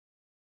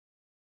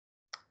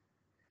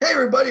Hey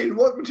everybody, and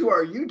welcome to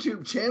our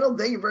YouTube channel.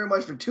 Thank you very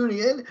much for tuning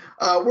in.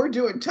 We're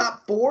doing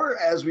top 4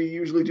 as we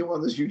usually do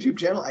on this YouTube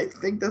channel. I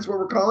think that's what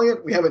we're calling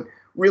it. We haven't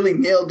really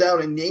nailed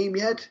down a name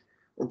yet.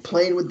 We're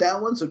playing with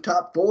that one. So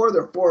top 4,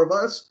 there are 4 of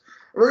us.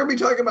 We're going to be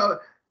talking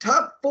about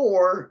top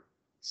 4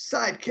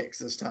 sidekicks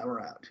this time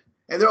around.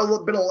 And there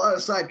have been a lot of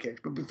sidekicks.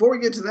 But before we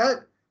get to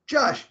that,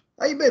 Josh,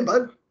 how you been,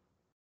 bud?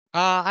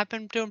 I've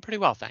been doing pretty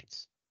well,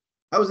 thanks.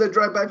 How was that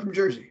drive back from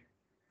Jersey?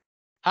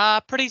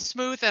 Pretty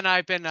smooth, and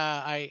I've been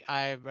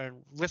I've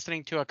been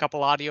listening to a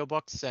couple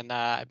audiobooks, and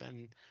I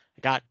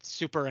got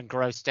super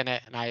engrossed in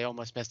it, and I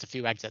almost missed a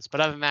few exits.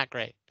 But other than that,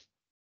 great.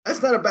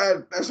 That's not a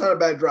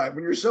bad drive.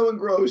 When you're so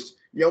engrossed,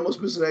 you almost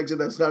miss an exit.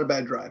 That's not a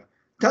bad drive.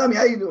 Tommy,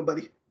 how you doing,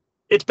 buddy?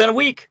 It's been a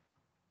week.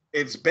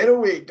 It's been a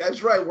week.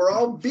 That's right. We're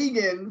all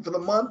vegan for the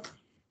month.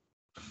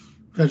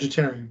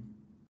 Vegetarian.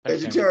 I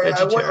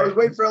was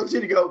waiting for LT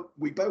to go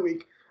week by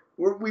week.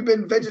 We've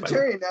been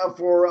vegetarian now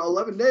for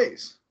 11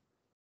 days.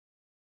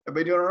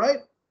 Everybody doing all right?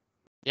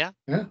 Yeah.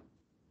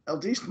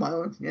 LT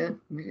smiling. Yeah.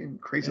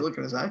 Crazy look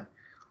in his eye.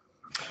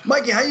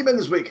 Mikey, how you been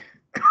this week?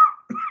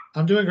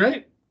 I'm doing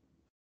great.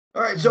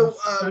 All right. So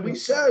we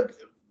said,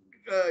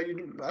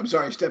 I'm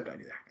sorry, I stepped on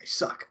you there. I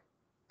suck.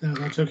 No,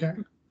 that's okay.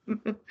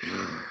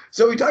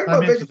 So we talked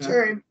about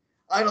vegetarian.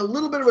 On a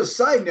little bit of a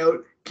side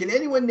note, can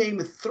anyone name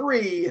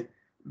 3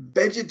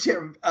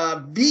 vegetarian,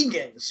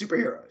 vegan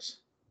superheroes?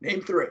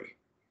 Name 3.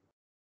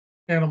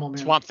 Animal Man.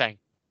 Swamp Thing.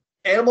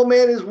 Animal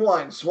Man is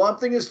 1.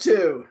 Swamp Thing is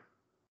 2.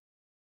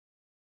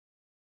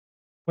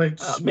 Wait,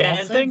 Swamp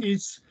Thing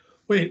eats.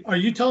 Wait, are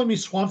you telling me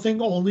Swamp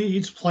Thing only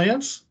eats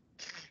plants?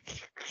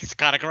 It's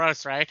kind of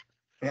gross, right?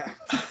 Yeah.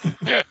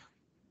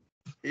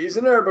 He's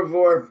an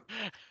herbivore.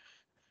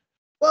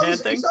 Well,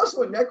 he's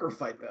also a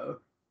necrophyte, though.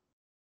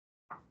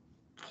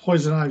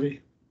 Poison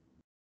Ivy.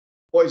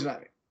 Poison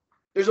Ivy.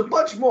 There's a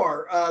bunch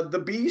more. The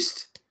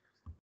Beast,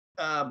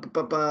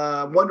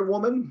 Wonder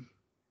Woman.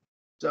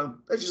 So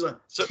that's just a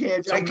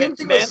tangent. I can't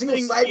think of a single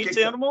sidekick. Eats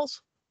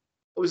animals?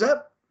 What was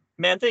that?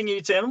 Man-Thing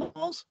eats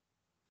animals?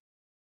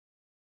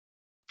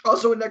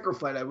 Also a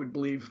necrophyte, I would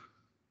believe.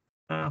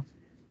 Oh.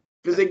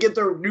 Because they get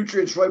their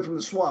nutrients right from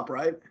the swamp,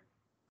 right?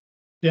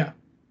 Yeah.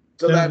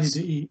 So they that's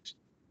need to eat.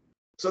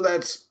 So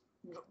that's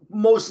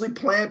mostly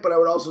plant, but I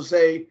would also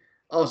say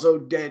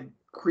dead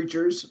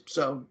creatures.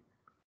 So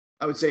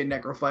I would say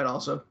necrophyte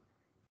also.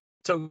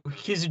 So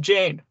he's a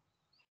Jane.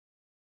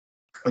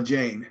 A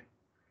Jane.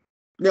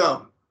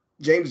 No,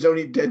 James don't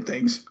eat dead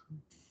things.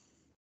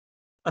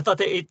 I thought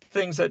they ate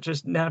things that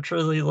just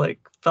naturally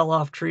fell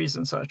off trees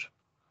and such.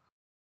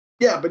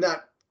 Yeah, but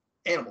not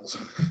animals.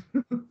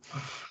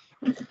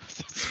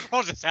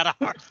 I'll just had a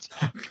heart.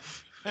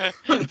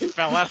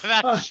 Fell out of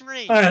that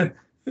tree. But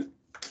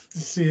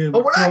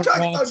we're not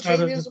talking about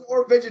Jainism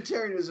or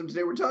vegetarianism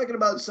today. We're talking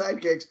about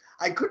sidekicks.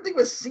 I couldn't think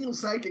of a single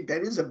sidekick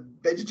that is a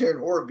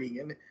vegetarian or a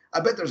vegan. I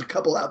bet there's a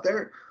couple out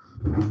there.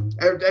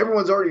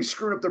 Everyone's already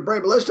screwing up their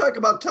brain. But let's talk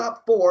about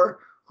top 4.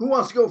 Who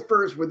wants to go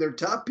first with their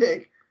top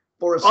pick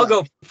for a sidekick? I'll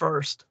go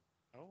first.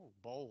 Oh,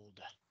 bold.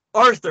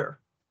 Arthur.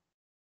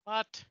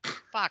 What?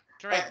 Fuck.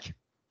 Drink.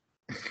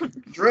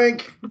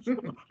 Drink.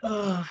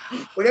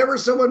 Whenever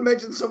someone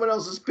mentions someone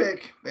else's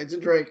pick, it's a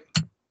drink.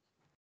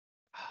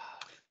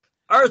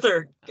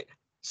 Arthur,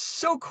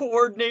 so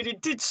coordinated,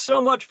 did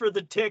so much for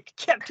the Tick,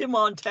 kept him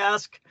on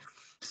task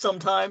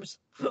sometimes,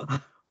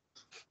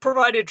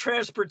 provided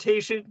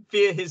transportation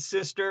via his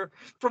sister,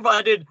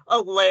 provided a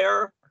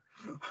lair.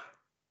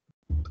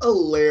 A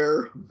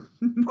lair.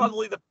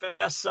 Probably the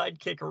best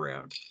sidekick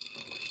around.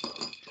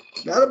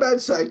 Not a bad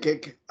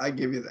sidekick, I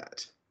give you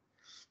that.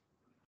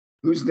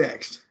 Who's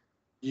next?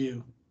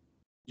 You.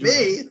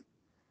 Me?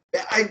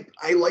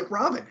 I like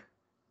Robin.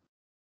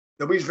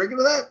 Nobody's drinking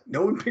to that?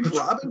 No one picked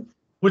Robin?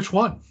 Which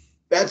one?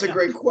 That's a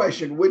great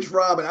question. Which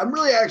Robin? I'm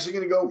really actually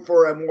going to go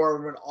for a more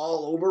of an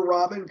all-over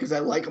Robin because I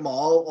like them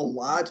all a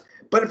lot.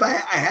 But if I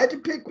had to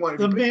pick one,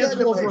 the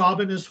mantle of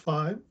Robin is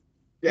fine.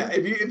 Yeah,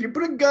 if you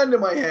put a gun to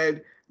my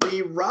head,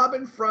 the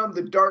Robin from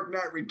The Dark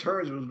Knight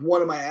Returns was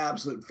one of my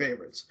absolute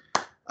favorites.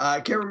 I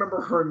can't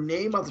remember her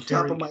name off the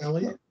top of my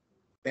head.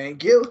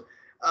 Thank you.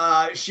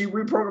 She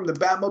reprogrammed the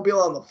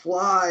Batmobile on the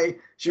fly.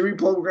 She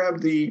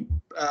reprogrammed the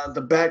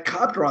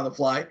Batcopter on the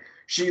fly.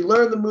 She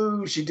learned the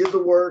moves. She did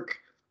the work.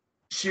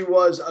 She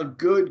was a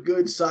good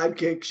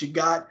sidekick. She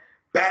got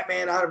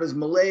Batman out of his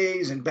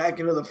malaise and back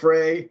into the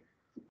fray.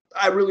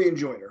 I really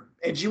enjoyed her.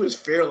 And she was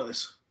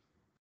fearless.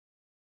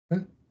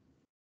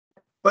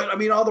 But, I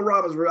mean, all the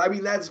Robins were... I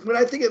mean, that's... When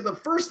I think of... The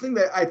first thing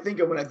that I think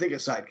of when I think of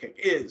sidekick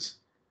is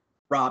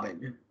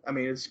Robin. I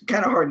mean, it's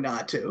kind of hard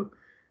not to.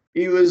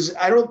 He was...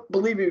 I don't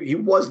believe he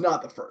was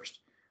not the first.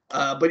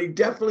 But he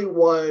definitely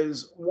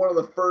was one of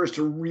the first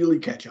to really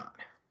catch on.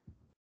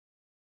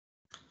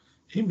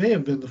 He may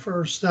have been the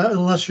first,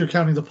 unless you're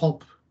counting the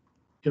pulp.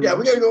 Yeah,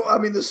 we got to go. I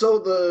mean, the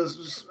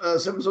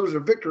Seven Soldiers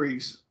of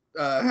Victories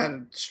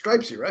had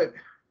Stripesy, right?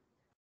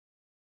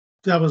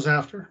 That was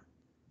after.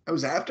 That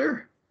was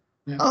after?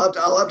 Yeah.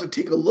 I'll have to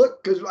take a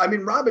look because, I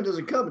mean, Robin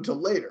doesn't come until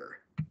later.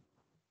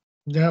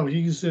 No,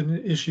 he's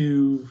in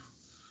issue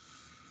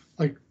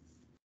like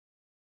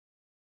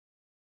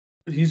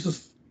He's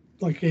just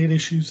like 8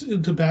 issues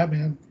into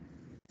Batman.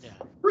 Yeah.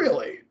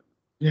 Really?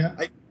 Yeah.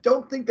 I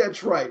don't think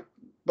that's right,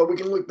 but we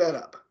can look that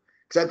up.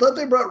 Because I thought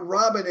they brought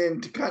Robin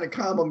in to kind of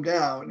calm him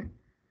down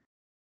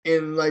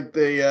in like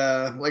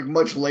the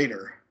much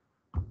later.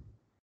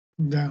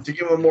 No. To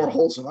give him more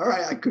wholesome. All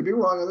right, I could be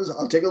wrong on this.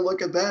 I'll take a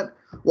look at that.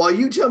 While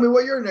you tell me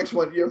what your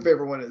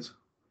favorite one is.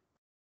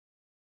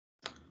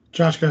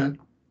 Josh, go ahead.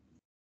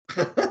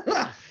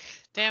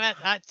 Damn it!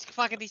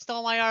 He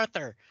stole my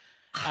Arthur.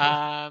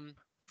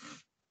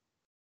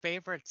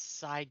 Favorite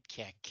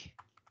sidekick.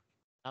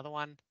 Another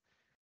one.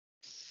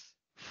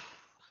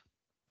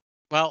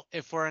 Well,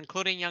 if we're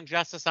including Young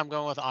Justice, I'm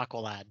going with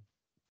Aqualad.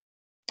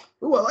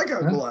 Ooh, I like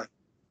Aqualad.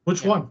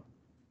 Which one?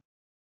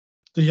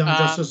 The Young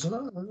Justice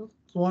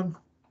one?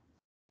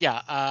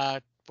 Yeah.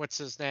 What's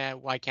his name?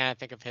 Why can't I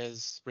think of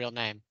his real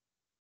name?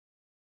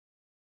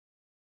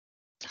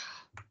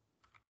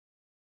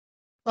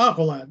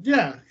 Aqualad.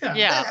 Yeah.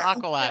 Yeah,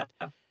 Aqualad.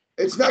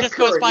 It's not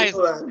Curry.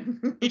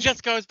 He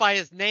just goes by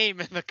his name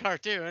in the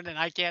cartoon, and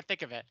I can't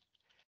think of it.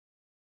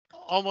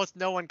 Almost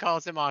no one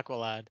calls him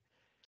Aqualad.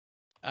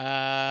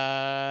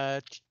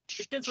 It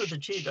begins with a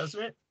G,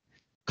 doesn't it?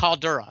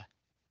 Calderon.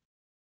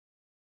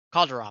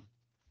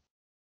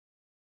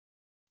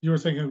 You were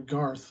thinking of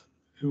Garth,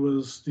 who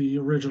was the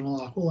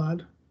original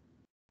Aqualad.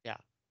 Yeah,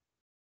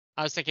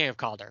 I was thinking of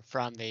Calder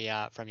from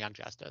Young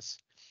Justice.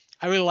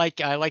 I like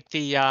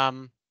the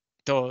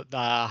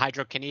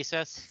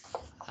hydrokinesis.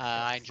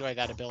 I enjoy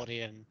that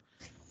ability, and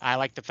I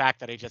like the fact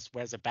that he just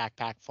wears a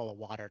backpack full of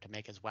water to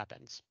make his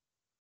weapons.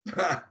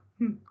 That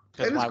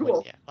is why cool.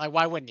 wouldn't you? Like,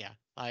 why wouldn't you?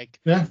 Like,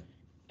 yeah,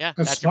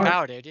 that's your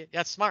power, dude.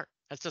 That's smart.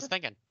 That's just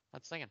thinking.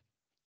 That's thinking.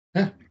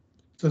 Yeah.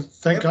 So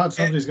thank God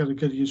somebody's got a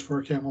good use for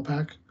a camel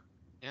pack.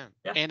 Yeah.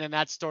 And in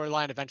that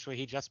storyline, eventually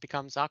he just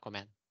becomes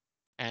Aquaman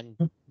and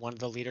one of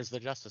the leaders of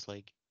the Justice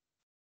League.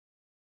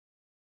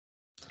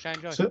 Which I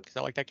enjoy because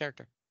I like that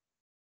character.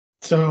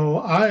 So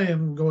I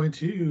am going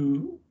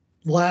to,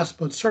 last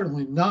but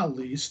certainly not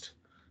least,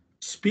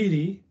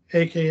 Speedy,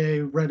 aka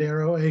Red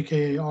Arrow,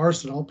 aka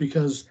Arsenal,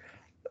 because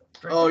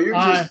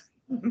Diane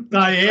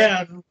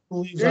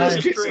believes you're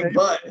just kissing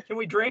butt. Can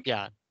we drink?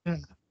 Yeah.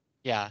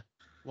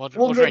 We'll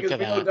drink to it.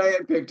 We know that.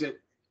 Diane picked it.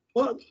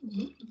 Well,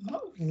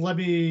 let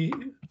me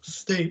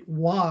state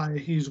why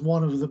he's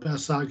one of the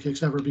best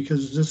sidekicks ever,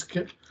 because this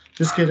kid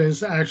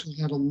has actually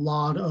had a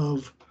lot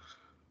of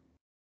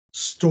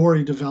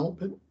story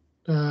development.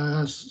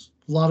 A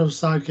lot of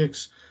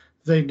sidekicks,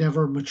 they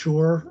never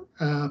mature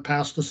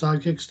past the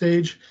sidekick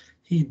stage.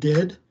 He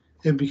did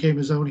and became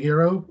his own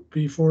hero.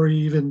 Before he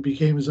even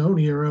became his own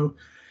hero,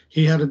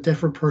 he had a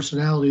different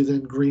personality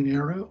than Green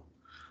Arrow.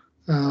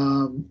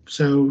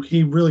 So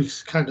he really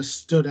kind of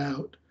stood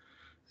out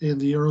in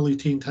the early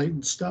Teen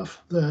Titans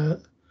stuff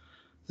that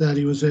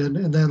he was in.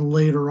 And then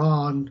later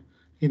on,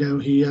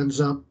 he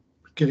ends up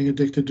getting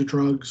addicted to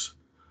drugs,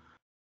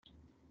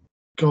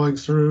 going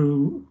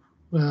through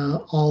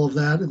all of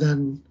that, and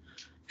then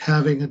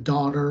having a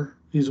daughter.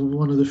 He's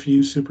one of the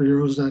few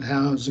superheroes that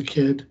has a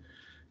kid.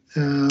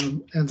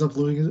 Ends up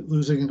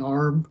losing an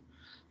arm.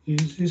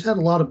 He's had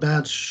a lot of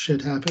bad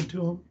shit happen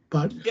to him,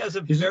 but he has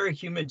a very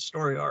human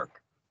story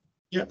arc.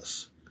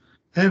 Yes.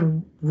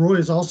 And Roy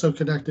is also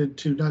connected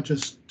to not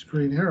just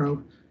Green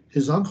Arrow.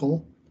 His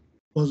uncle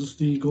was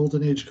the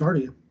Golden Age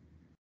Guardian.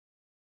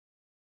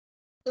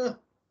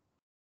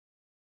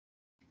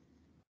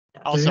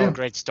 Also a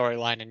great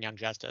storyline in Young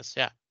Justice.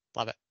 Yeah,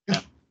 love it.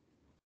 Yeah.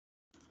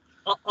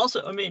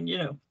 Also, I mean,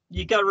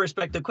 you got to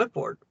respect the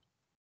clipboard.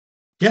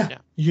 Yeah,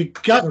 you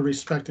got to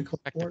respect the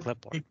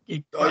clipboard.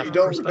 You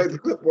don't respect the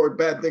clipboard,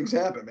 bad things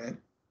happen, man.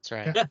 That's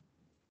right. Yeah.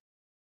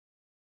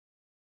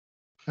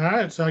 All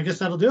right, so I guess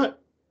that'll do it.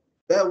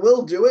 That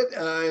will do it.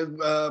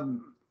 A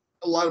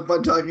lot of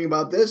fun talking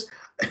about this.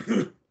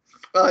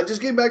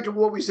 Just getting back to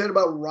what we said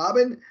about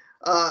Robin.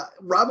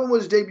 Robin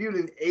was debuted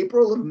in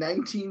April of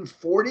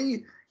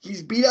 1940.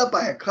 He's beat up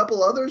by a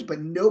couple others, but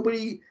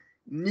nobody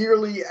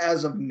nearly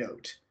as of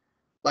note.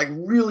 Like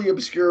really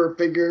obscure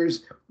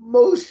figures.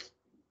 Most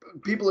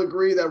people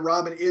agree that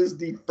Robin is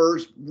the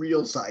first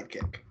real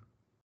sidekick.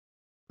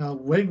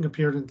 Wing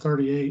appeared in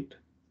 1938.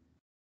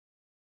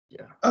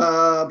 Yeah.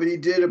 But he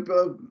did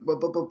April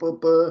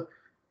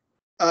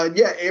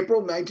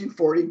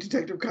 1940,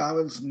 Detective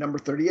Comics number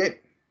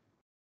 38.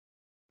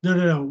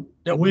 No.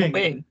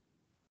 Wing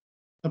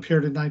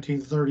appeared in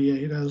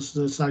 1938 as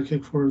the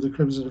sidekick for the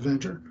Crimson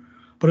Avenger,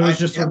 but it was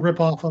just a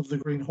ripoff of the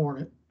Green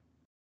Hornet.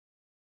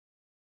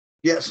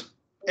 Yes,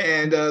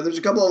 and there's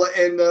a couple of,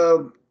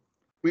 and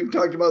we've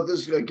talked about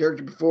this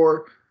character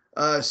before.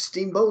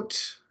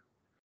 Steamboat.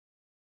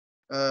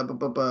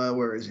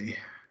 Where is he?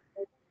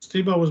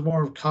 Steamboat was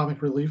more of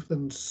comic relief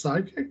than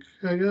sidekick,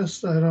 I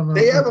guess. I don't know.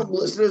 They have him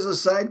listed as a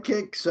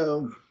sidekick,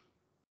 so.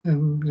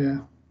 And yeah,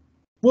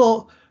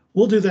 well,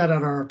 we'll do that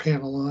at our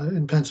panel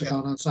in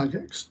Pensacon on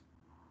sidekicks.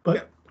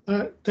 But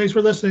thanks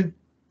for listening.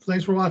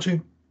 Thanks for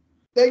watching.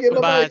 Thank you.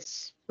 Bye-bye.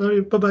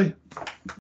 Bye-bye. Bye-bye.